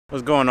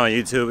What's going on,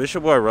 YouTube? It's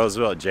your boy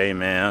Roosevelt J,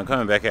 man. I'm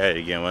coming back at it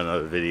again with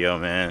another video,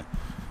 man.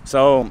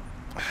 So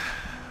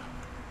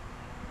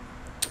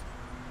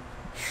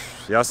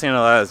y'all seen the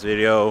last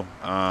video.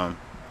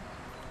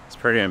 It's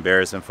pretty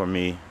embarrassing for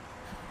me.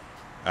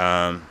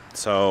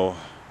 So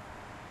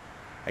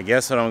I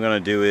guess what I'm gonna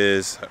do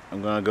is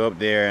I'm gonna go up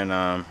there and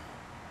I'm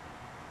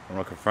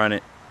gonna confront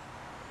it,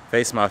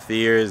 face my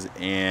fears,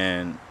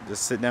 and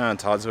just sit down and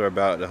talk to her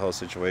about the whole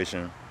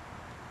situation.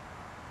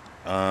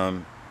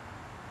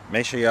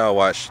 Make sure y'all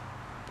watch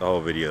the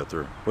whole video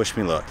through. Wish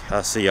me luck.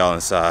 I'll see y'all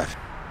inside.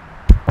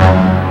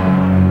 Why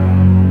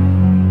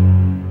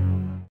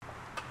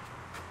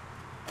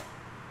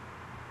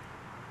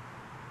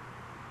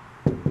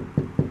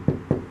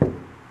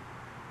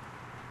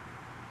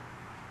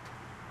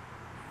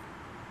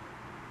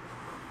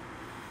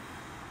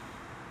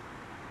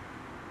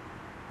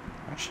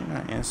is she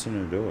not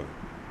answering the door?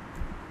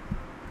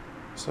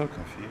 I'm so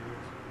confused.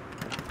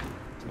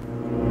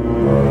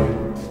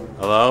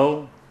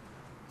 Hello?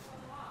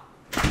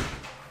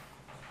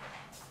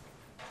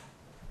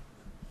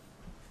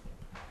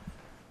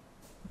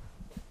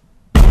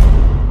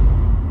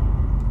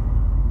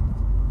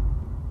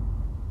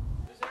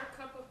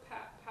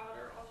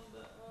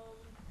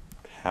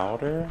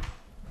 Powder?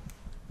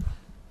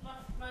 My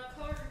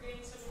coworker gave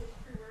me some of his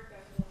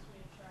pre-workout he wants me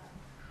to try.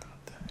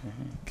 What the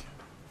heck?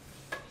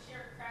 You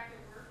share a crack at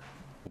work?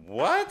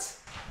 What?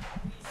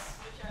 We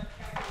switch out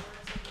crack at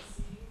work so we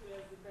see who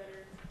has the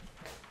better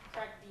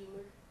crack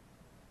dealer.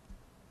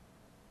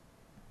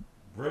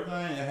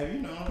 Brooklyn, have you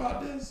known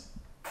about this?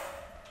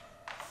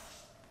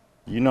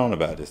 You known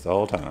about this the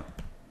whole time.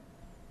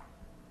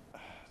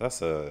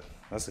 That's a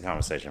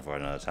conversation for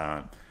another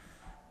time.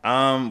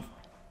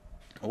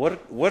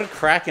 What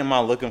crack am I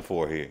looking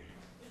for here? Is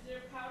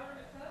there powder in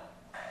a cup?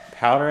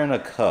 Powder in a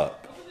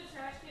cup. Open the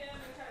trash can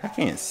and I try to...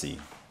 can't see. No.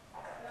 I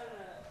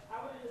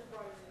would have just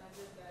brought it in. I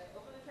did that.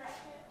 Open the trash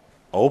can?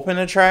 Open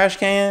the trash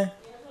can? Yeah,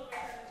 that's what we're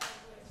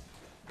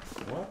trying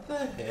to do. What the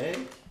heck?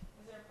 Is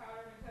there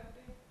powder in a cup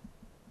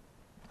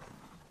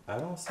there? I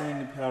don't see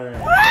any powder in a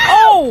cup.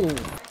 Oh!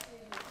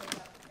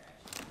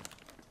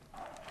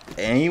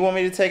 And you want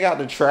me to take out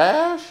the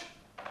trash?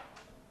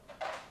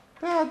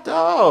 God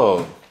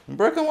dog.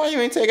 Brooklyn, why you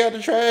ain't take out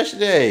the trash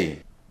today?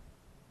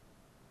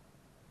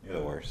 You're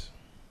the worst.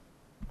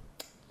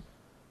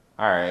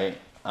 Alright.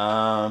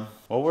 Well,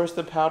 where's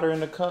the powder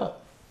in the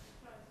cup?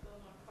 Probably still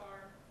in my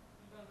car.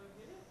 You gonna go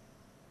get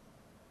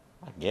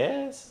it? I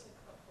guess.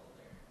 Cup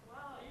holder.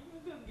 Wow, you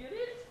gonna go get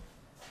it?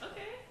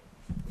 Okay.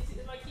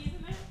 Is my keys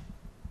in there?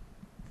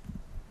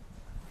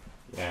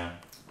 Yeah.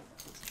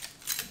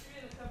 Put it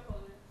in the cup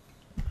holder.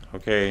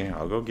 Okay,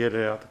 I'll go get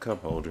it out the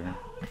cup holder. Oh,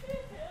 look at him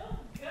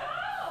go!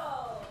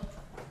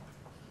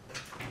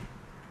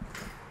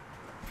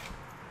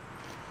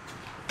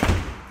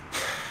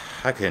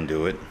 I couldn't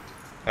do it.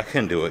 I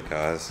couldn't do it,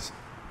 guys.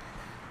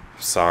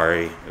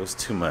 Sorry, it was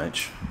too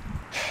much.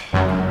 I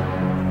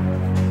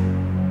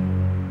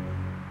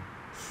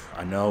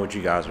know what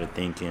you guys are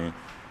thinking.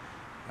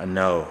 I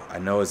know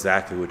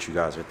exactly what you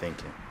guys are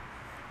thinking.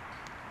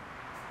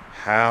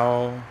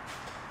 How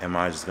am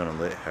I just gonna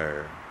let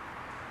her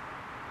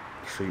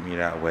treat me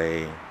that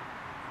way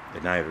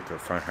and not even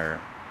confront her?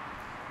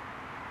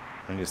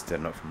 I'm just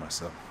standing up for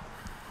myself.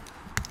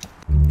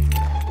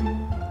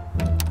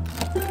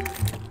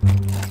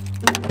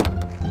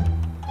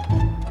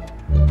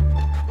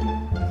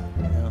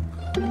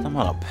 I'm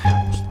on a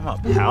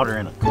powder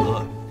in a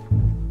cup.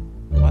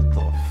 What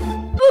the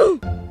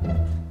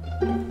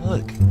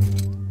Look.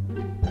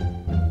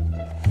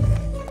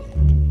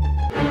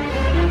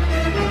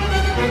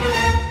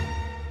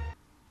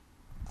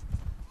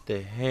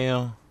 The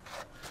hell?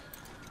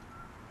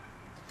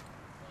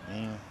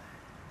 Man.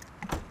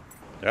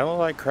 Do I look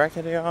like crack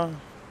at y'all?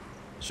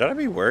 Should I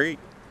be worried?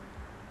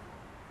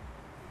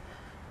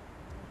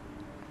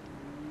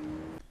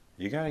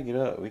 You gotta get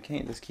up. We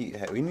can't just keep...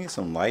 We need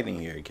some lighting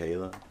here,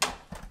 Kayla.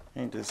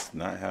 Can't just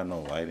not have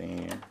no lighting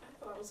here. I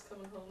thought I was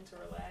coming home to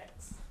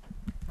relax.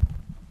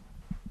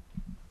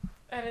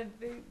 I didn't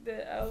think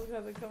that I was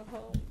gonna come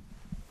home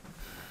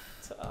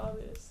to all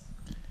this.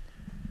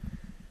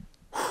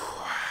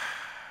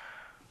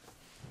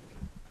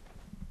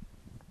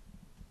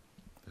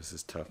 This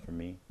is tough for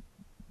me.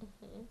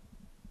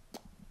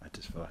 I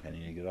just feel like I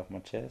need to get off my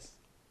chest.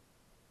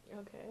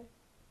 Okay.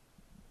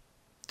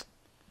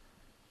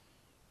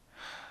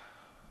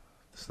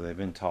 So they've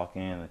been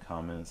talking in the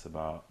comments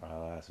about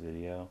our last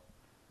video,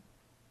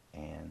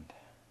 and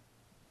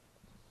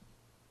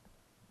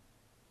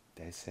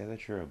they say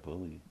that you're a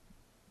bully.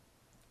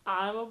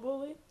 I'm a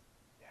bully?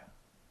 Yeah.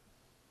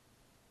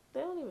 They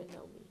don't even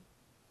know me.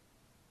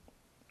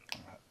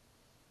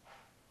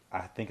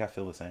 I think I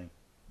feel the same.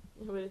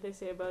 What did they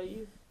say about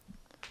you?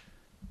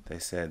 They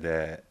said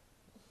that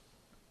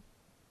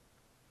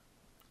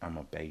I'm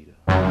a beta.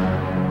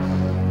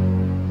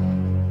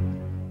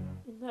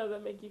 How does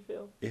that make you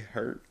feel? It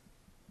hurt.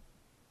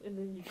 And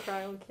then you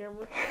cry on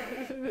camera,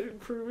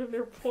 proving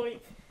their point.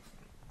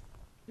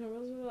 No,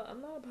 Roosevelt,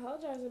 I'm not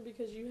apologizing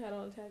because you had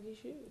on tacky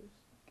shoes.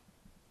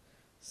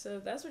 So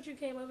if that's what you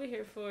came over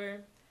here for, you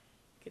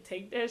could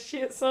take that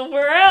shit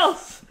somewhere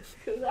else.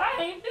 Because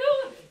I ain't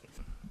doing it.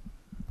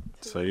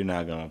 So you're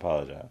not going to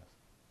apologize?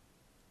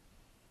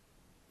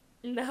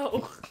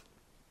 No.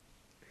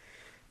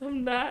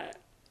 I'm not.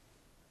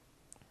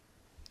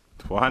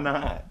 Why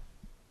not?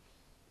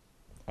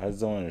 I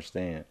just don't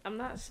understand. I'm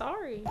not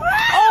sorry.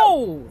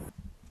 Oh!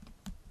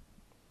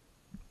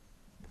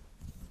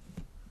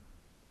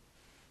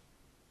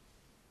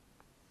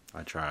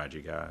 I tried,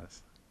 you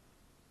guys.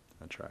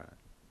 I tried.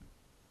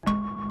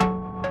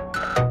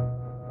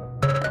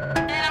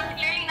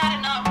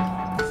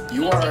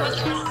 You are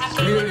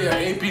clearly an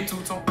AP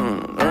two-tone.